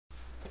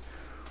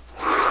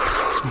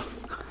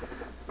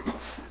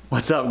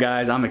What's up,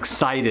 guys? I'm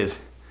excited.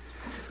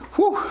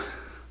 Whew.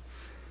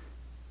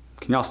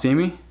 Can y'all see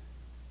me?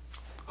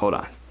 Hold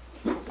on.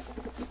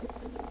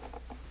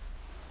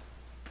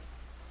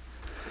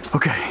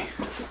 Okay.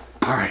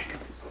 All right.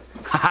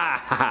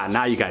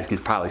 Now you guys can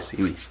probably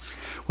see me.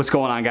 What's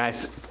going on,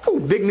 guys?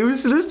 Ooh, big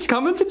news is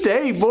coming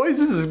today, boys.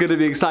 This is gonna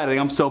be exciting.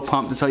 I'm so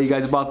pumped to tell you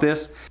guys about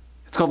this.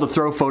 It's called the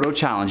ThroPhoto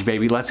Challenge,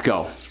 baby. Let's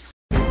go.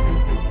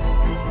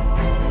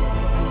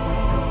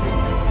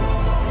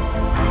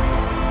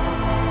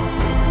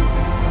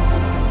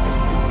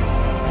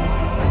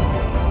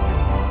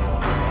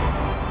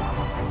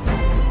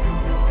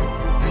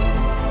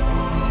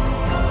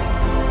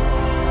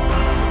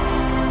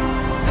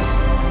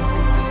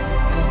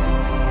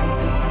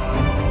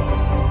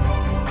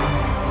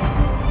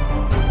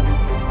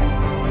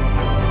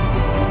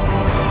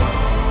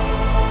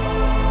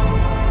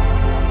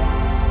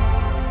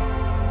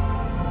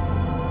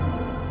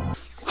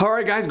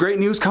 Alright guys, great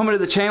news coming to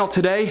the channel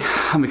today.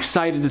 I'm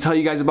excited to tell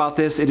you guys about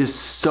this. It is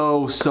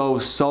so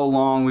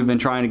long we've been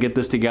trying to get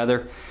this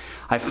together.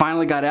 I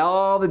finally got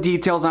all the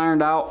details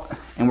ironed out,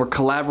 and we're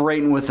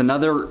collaborating with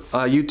another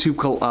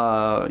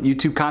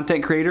YouTube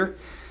content creator,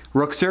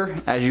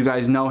 Rookzer. As you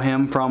guys know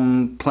him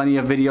from plenty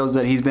of videos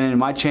that he's been in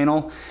my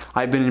channel.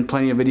 I've been in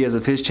plenty of videos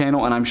of his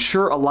channel, and I'm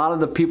sure a lot of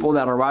the people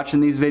that are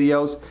watching these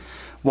videos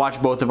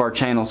watch both of our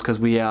channels because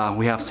we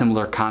have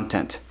similar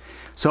content.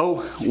 So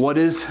what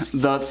is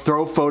the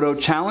ThroPhoto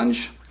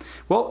Challenge?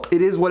 Well,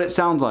 it is what it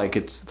sounds like.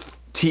 It's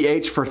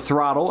TH for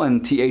throttle,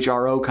 and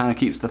ThRo kind of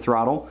keeps the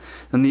throttle.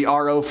 Then the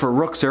RO for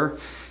Rookzer.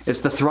 It's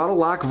the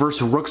ThrottleLock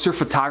versus Rookzer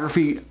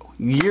Photography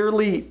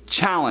Yearly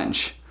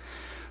Challenge.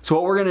 So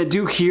what we're gonna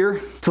do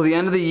here, till the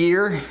end of the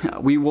year,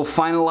 we will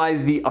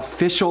finalize the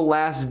official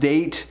last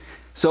date.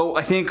 So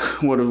I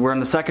think we're in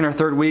the second or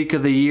third week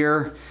of the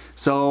year.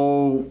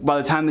 So by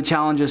the time the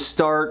challenges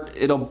start,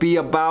 it'll be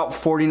about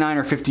 49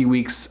 or 50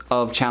 weeks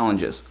of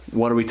challenges.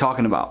 What are we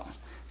talking about?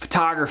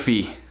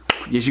 Photography.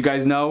 As you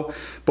guys know,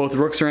 both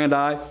Rookzer and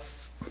I,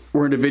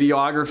 we're into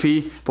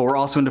videography, but we're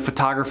also into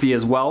photography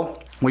as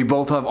well. We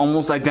both have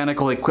almost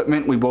identical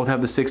equipment. We both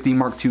have the 6D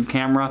Mark II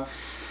camera.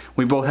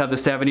 We both have the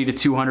 70 to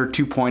 200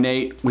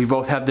 2.8. We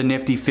both have the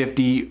nifty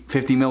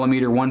 50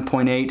 millimeter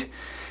 1.8.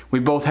 We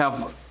both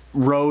have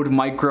Rode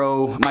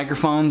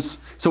microphones.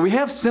 So we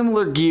have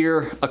similar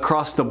gear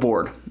across the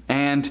board,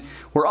 and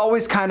we're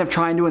always kind of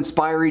trying to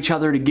inspire each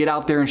other to get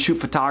out there and shoot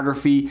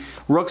photography.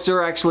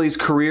 Rookzer, actually, his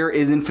career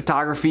is in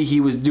photography. He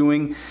was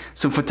doing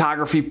some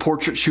photography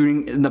portrait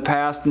shooting in the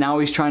past. Now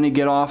he's trying to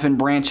get off and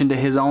branch into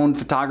his own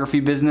photography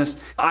business.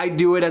 I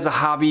do it as a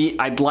hobby.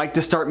 I'd like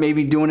to start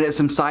maybe doing it as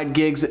some side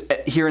gigs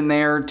here and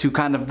there to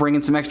kind of bring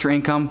in some extra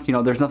income. You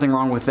know, there's nothing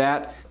wrong with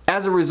that.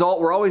 As a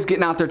result, we're always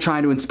getting out there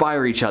trying to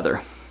inspire each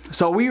other.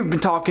 So we've been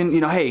talking,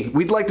 you know, hey,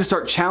 we'd like to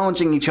start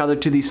challenging each other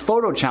to these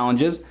photo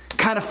challenges,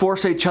 kind of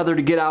force each other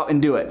to get out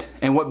and do it.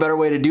 And what better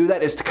way to do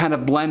that is to kind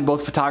of blend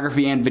both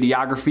photography and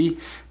videography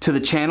to the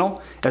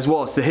channel, as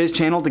well as to his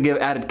channel to give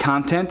added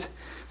content.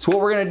 So what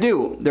we're gonna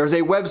do, there's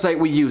a website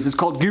we use, it's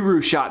called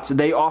Guru Shots.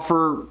 They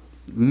offer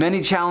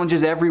many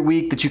challenges every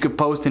week that you could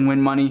post and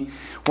win money.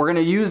 We're gonna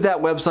use that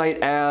website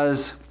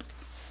as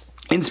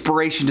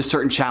inspiration to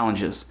certain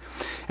challenges.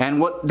 And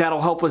what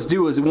that'll help us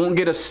do is it won't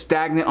get us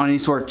stagnant on any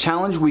sort of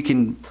challenge. We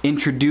can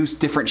introduce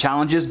different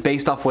challenges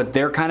based off what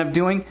they're kind of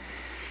doing.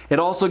 It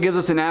also gives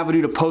us an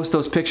avenue to post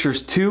those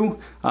pictures to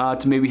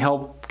maybe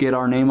help get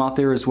our name out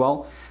there as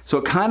well. So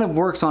it kind of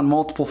works on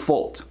multiple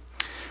folds.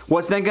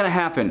 What's then gonna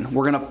happen?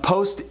 We're gonna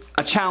post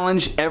a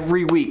challenge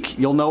every week.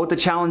 You'll know what the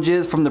challenge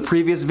is from the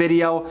previous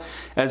video,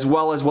 as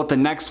well as what the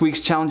next week's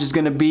challenge is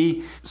gonna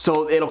be.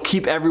 So it'll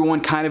keep everyone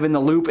kind of in the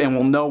loop, and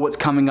we'll know what's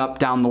coming up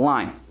down the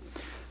line.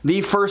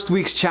 The first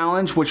week's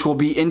challenge, which will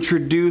be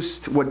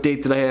introduced, what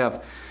date did I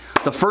have?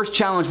 The first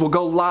challenge will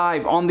go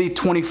live on the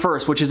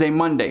 21st, which is a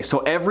Monday. So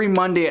every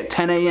Monday at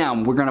 10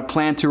 a.m., we're gonna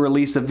plan to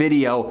release a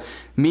video,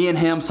 me and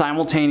him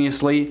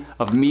simultaneously,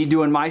 of me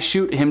doing my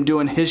shoot, him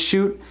doing his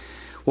shoot.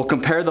 We'll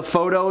compare the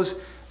photos.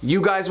 You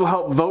guys will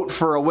help vote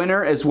for a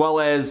winner, as well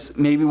as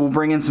maybe we'll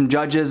bring in some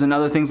judges and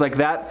other things like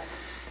that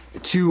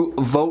to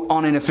vote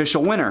on an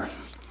official winner.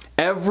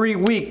 Every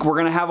week we're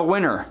gonna have a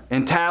winner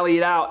and tally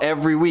it out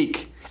every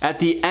week. At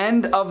the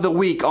end of the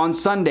week on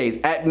Sundays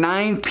at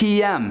 9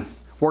 p.m.,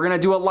 we're gonna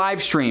do a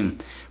live stream.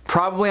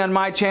 Probably on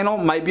my channel,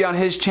 might be on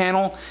his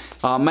channel,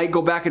 might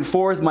go back and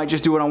forth, might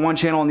just do it on one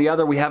channel and the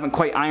other. We haven't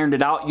quite ironed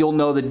it out. You'll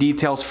know the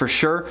details for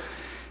sure.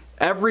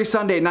 Every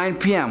Sunday at 9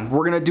 p.m.,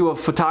 we're gonna do a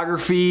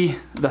photography,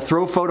 the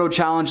ThroPhoto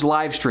Challenge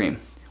live stream.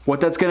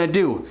 What that's gonna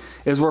do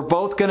is we're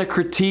both gonna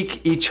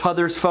critique each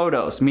other's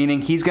photos,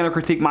 meaning he's gonna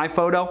critique my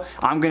photo,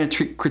 I'm gonna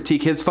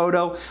critique his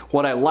photo,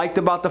 what I liked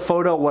about the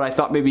photo, what I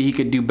thought maybe he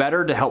could do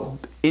better to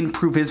help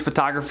improve his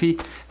photography,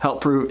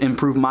 help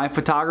improve my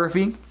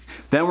photography.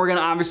 Then we're gonna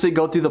obviously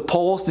go through the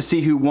polls to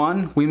see who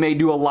won. We may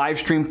do a live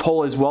stream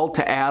poll as well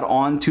to add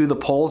on to the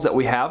polls that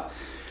we have.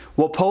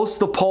 We'll post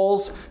the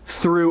polls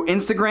through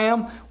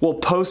Instagram. We'll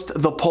post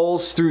the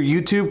polls through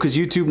YouTube because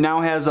YouTube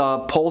now has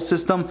a poll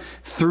system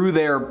through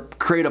their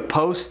create a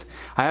post.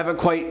 We haven't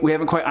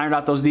quite ironed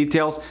out those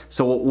details,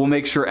 so we'll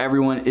make sure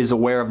everyone is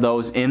aware of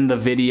those in the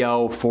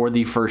video for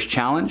the first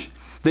challenge.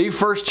 The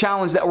first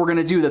challenge that we're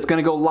gonna do that's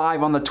gonna go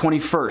live on the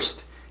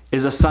 21st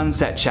is a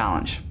sunset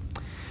challenge.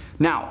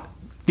 Now,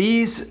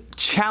 these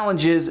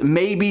challenges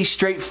may be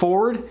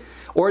straightforward,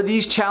 or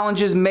these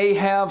challenges may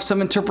have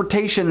some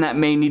interpretation that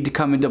may need to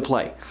come into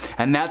play.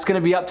 And that's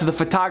gonna be up to the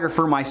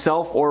photographer,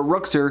 myself, or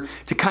Rookzer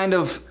to kind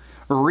of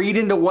read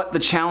into what the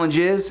challenge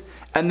is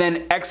and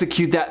then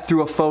execute that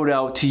through a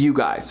photo to you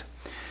guys.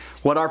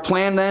 What our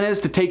plan then is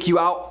to take you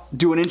out,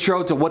 do an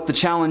intro to what the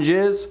challenge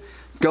is,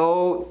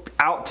 go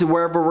out to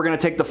wherever we're gonna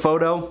take the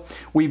photo.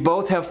 We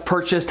both have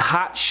purchased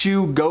hot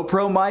shoe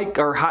GoPro mic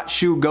or hot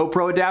shoe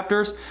GoPro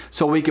adapters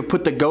so we could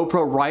put the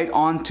GoPro right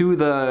onto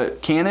the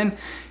Canon.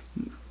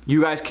 You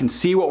guys can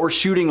see what we're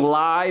shooting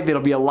live.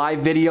 It'll be a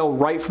live video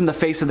right from the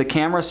face of the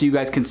camera so you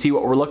guys can see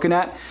what we're looking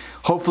at.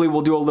 Hopefully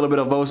we'll do a little bit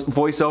of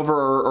voiceover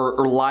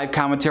or live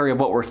commentary of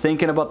what we're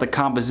thinking about the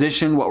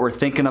composition, what we're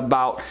thinking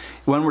about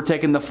when we're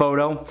taking the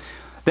photo.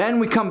 Then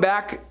we come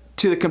back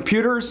to the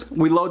computers,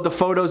 we load the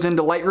photos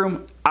into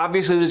Lightroom.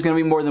 Obviously there's gonna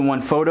be more than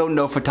one photo.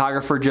 No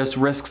photographer just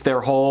risks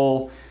their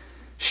whole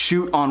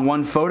shoot on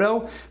one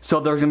photo. So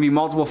there's gonna be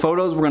multiple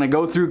photos. We're gonna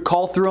go through,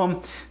 call through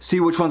them, see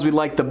which ones we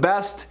like the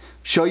best,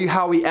 show you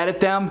how we edit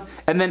them,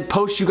 and then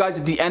post you guys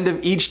at the end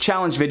of each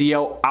challenge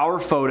video our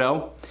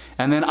photo,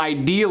 and then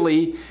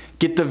ideally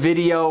get the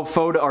video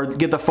photo or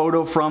get the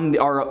photo from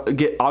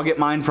I'll get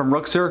mine from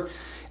Rookzer,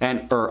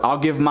 or I'll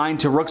give mine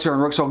to Rookzer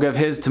and Rookzer will give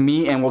his to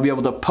me, and we'll be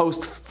able to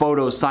post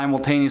photos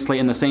simultaneously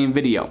in the same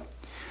video.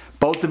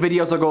 Both the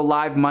videos will go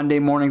live Monday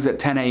mornings at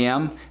 10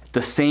 a.m. at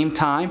the same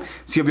time,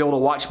 so you'll be able to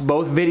watch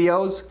both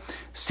videos,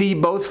 see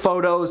both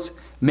photos,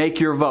 make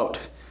your vote.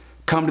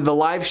 Come to the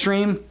live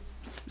stream,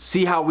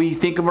 see how we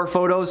think of our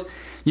photos.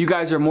 You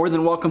guys are more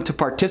than welcome to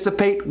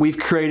participate. We've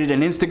created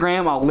an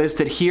Instagram. I'll list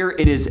it here.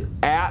 It is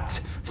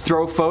at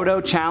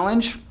ThroPhoto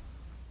Challenge.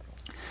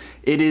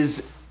 It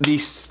is the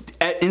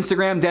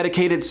Instagram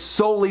dedicated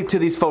solely to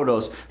these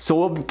photos. So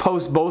we'll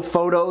post both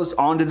photos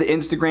onto the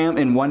Instagram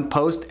in one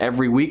post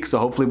every week. So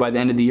hopefully by the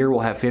end of the year,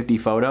 we'll have 50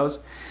 photos.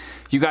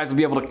 You guys will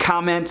be able to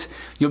comment.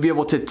 You'll be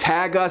able to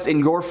tag us in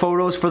your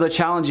photos for the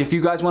challenge if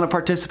you guys want to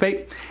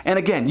participate. And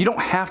again, you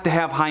don't have to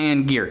have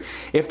high-end gear.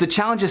 If the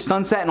challenge is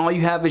sunset and all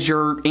you have is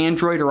your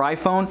Android or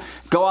iPhone,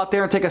 go out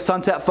there and take a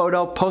sunset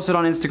photo, post it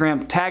on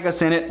Instagram, tag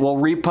us in it. We'll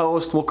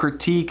repost, we'll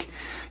critique.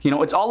 You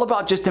know, it's all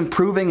about just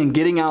improving and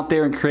getting out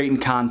there and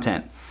creating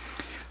content.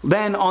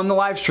 Then on the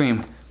live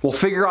stream, we'll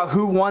figure out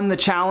who won the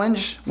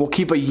challenge. We'll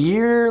keep a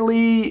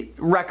yearly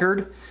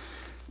record.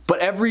 But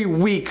every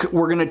week,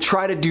 we're gonna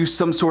try to do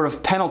some sort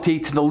of penalty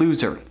to the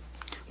loser.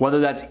 Whether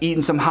that's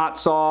eating some hot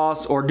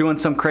sauce or doing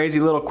some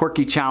crazy little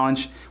quirky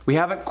challenge. We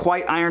haven't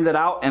quite ironed it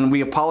out, and we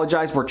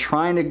apologize. We're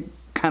trying to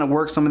kind of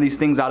work some of these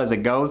things out as it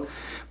goes.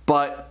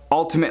 But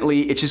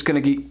ultimately, it's just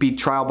gonna be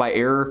trial by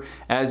error.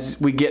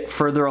 As we get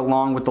further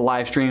along with the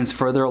live streams,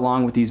 further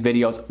along with these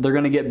videos, they're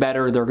gonna get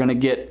better. They're gonna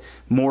get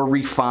more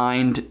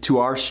refined to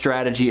our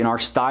strategy and our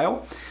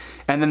style.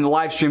 And then the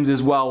live streams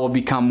as well will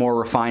become more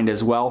refined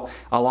as well,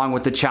 along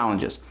with the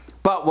challenges.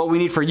 But what we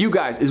need for you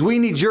guys is we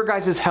need your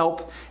guys'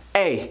 help.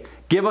 A,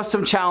 give us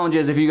some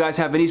challenges if you guys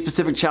have any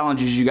specific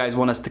challenges you guys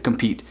want us to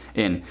compete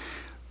in.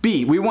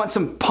 B, we want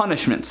some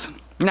punishments.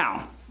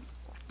 Now,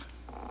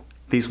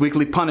 these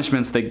weekly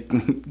punishments, they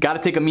gotta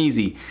take them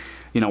easy.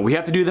 You know, we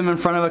have to do them in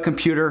front of a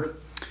computer.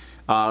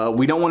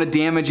 We don't wanna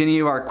damage any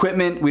of our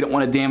equipment. We don't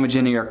wanna damage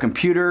any of our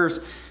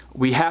computers.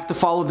 We have to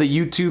follow the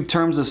YouTube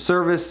terms of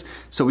service,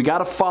 so we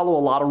gotta follow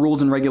a lot of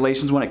rules and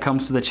regulations when it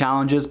comes to the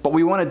challenges, but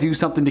we wanna do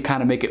something to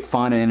kind of make it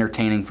fun and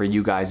entertaining for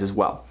you guys as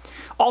well.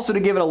 Also to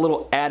give it a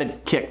little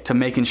added kick to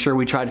making sure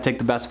we try to take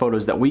the best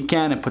photos that we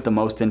can and put the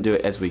most into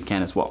it as we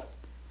can as well.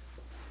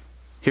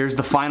 Here's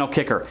the final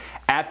kicker.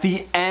 At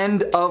the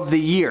end of the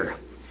year,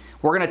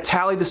 we're gonna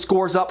tally the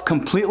scores up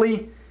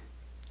completely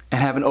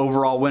and have an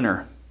overall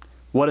winner.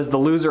 What does the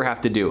loser have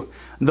to do?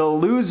 The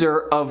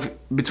loser of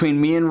between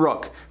me and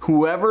Rook,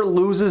 whoever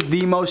loses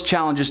the most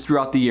challenges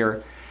throughout the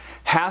year,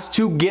 has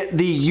to get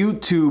the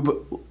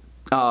YouTube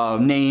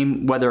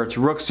name, whether it's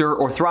Rookzer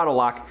or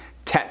ThrottleLock,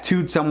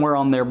 tattooed somewhere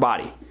on their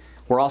body.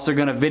 We're also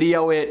gonna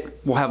video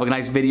it. We'll have a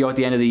nice video at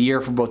the end of the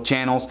year for both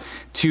channels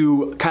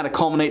to kind of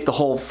culminate the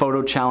whole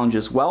photo challenge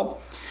as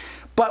well.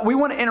 But we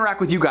wanna interact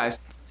with you guys.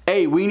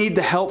 A, we need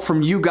the help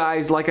from you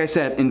guys, like I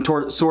said, in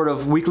sort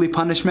of weekly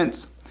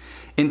punishments.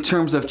 In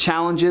terms of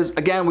challenges,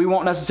 again, we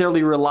won't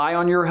necessarily rely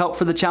on your help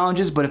for the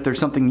challenges, but if there's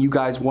something you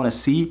guys want to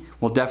see,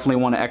 we'll definitely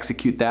want to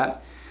execute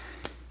that.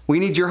 We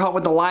need your help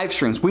with the live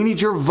streams. We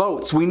need your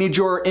votes. We need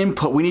your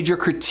input. We need your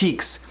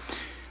critiques.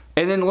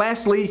 And then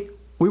lastly,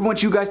 we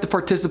want you guys to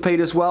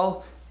participate as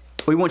well.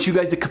 We want you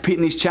guys to compete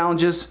in these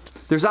challenges.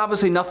 There's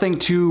obviously nothing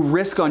to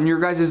risk on your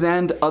guys'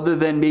 end other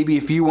than maybe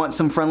if you want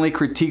some friendly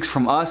critiques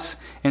from us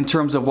in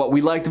terms of what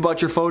we liked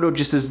about your photo,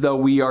 just as though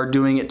we are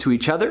doing it to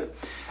each other.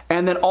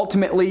 And then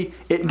ultimately,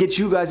 it gets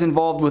you guys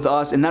involved with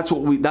us, and that's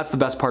the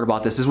best part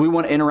about this, is we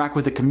want to interact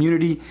with the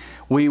community.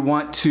 We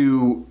want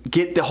to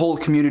get the whole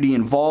community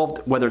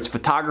involved, whether it's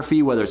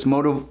photography, whether it's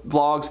moto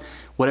vlogs,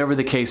 whatever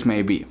the case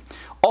may be.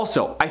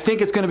 Also, I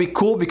think it's going to be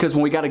cool because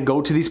when we got to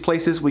go to these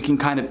places, we can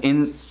kind of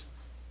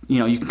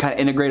you can kind of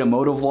integrate a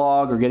moto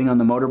vlog or getting on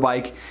the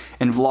motorbike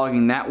and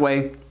vlogging that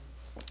way.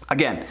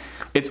 Again,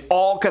 it's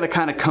all gonna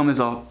kind of come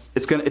as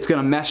it's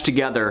gonna mesh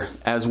together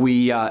as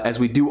we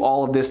do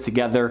all of this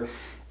together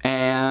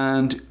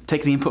and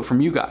take the input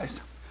from you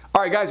guys.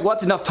 All right, guys, well,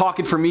 that's enough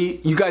talking for me.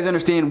 You guys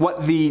understand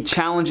what the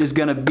challenge is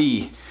gonna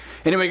be.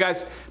 Anyway,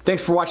 guys,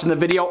 thanks for watching the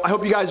video. I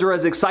hope you guys are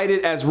as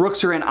excited as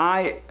Rookzer and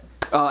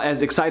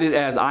as excited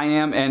as I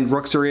am and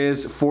Rookzer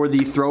is for the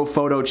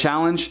ThroPhoto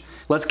challenge.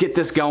 Let's get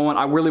this going.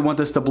 I really want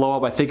this to blow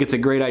up. I think it's a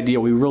great idea.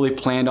 We really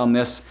planned on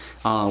this.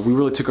 We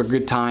really took a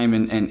good time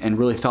and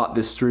really thought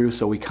this through,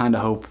 so we kind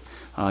of hope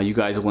you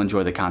guys will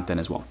enjoy the content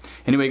as well.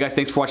 Anyway, guys,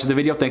 thanks for watching the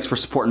video. Thanks for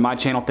supporting my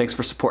channel. Thanks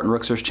for supporting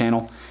Rookzer's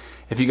channel.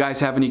 If you guys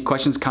have any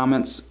questions,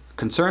 comments,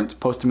 concerns,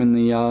 post them in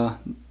the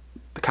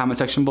comment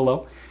section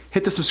below.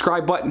 Hit the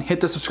subscribe button.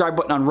 Hit the subscribe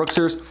button on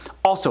Rookzer's.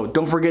 Also,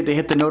 don't forget to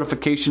hit the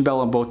notification bell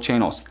on both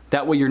channels.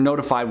 That way you're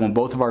notified when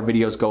both of our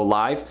videos go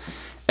live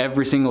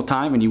every single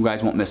time, and you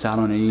guys won't miss out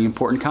on any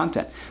important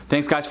content.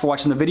 Thanks, guys, for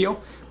watching the video.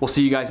 We'll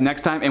see you guys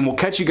next time, and we'll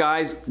catch you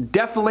guys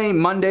definitely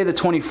Monday the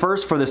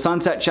 21st for the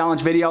Sunset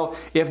Challenge video,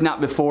 if not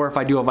before, if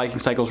I do a Viking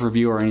Cycles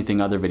review or anything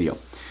other video.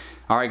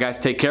 All right, guys,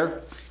 take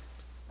care.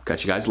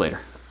 Catch you guys later.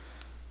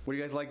 What do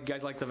you guys like? You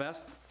guys like the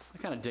vest? I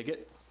kind of dig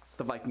it. It's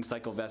the Viking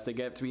Cycle vest. They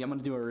gave it to me. I'm going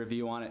to do a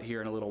review on it here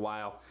in a little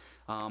while.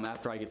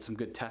 After I get some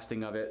good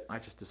testing of it, I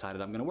just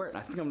decided I'm going to wear it. And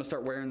I think I'm going to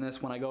start wearing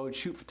this when I go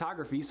shoot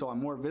photography, so I'm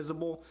more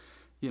visible,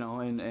 you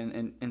know,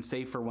 and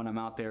safer when I'm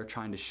out there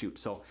trying to shoot.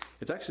 So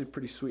it's actually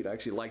pretty sweet. I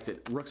actually liked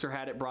it. Rookzer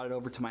had it, brought it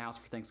over to my house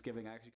for Thanksgiving.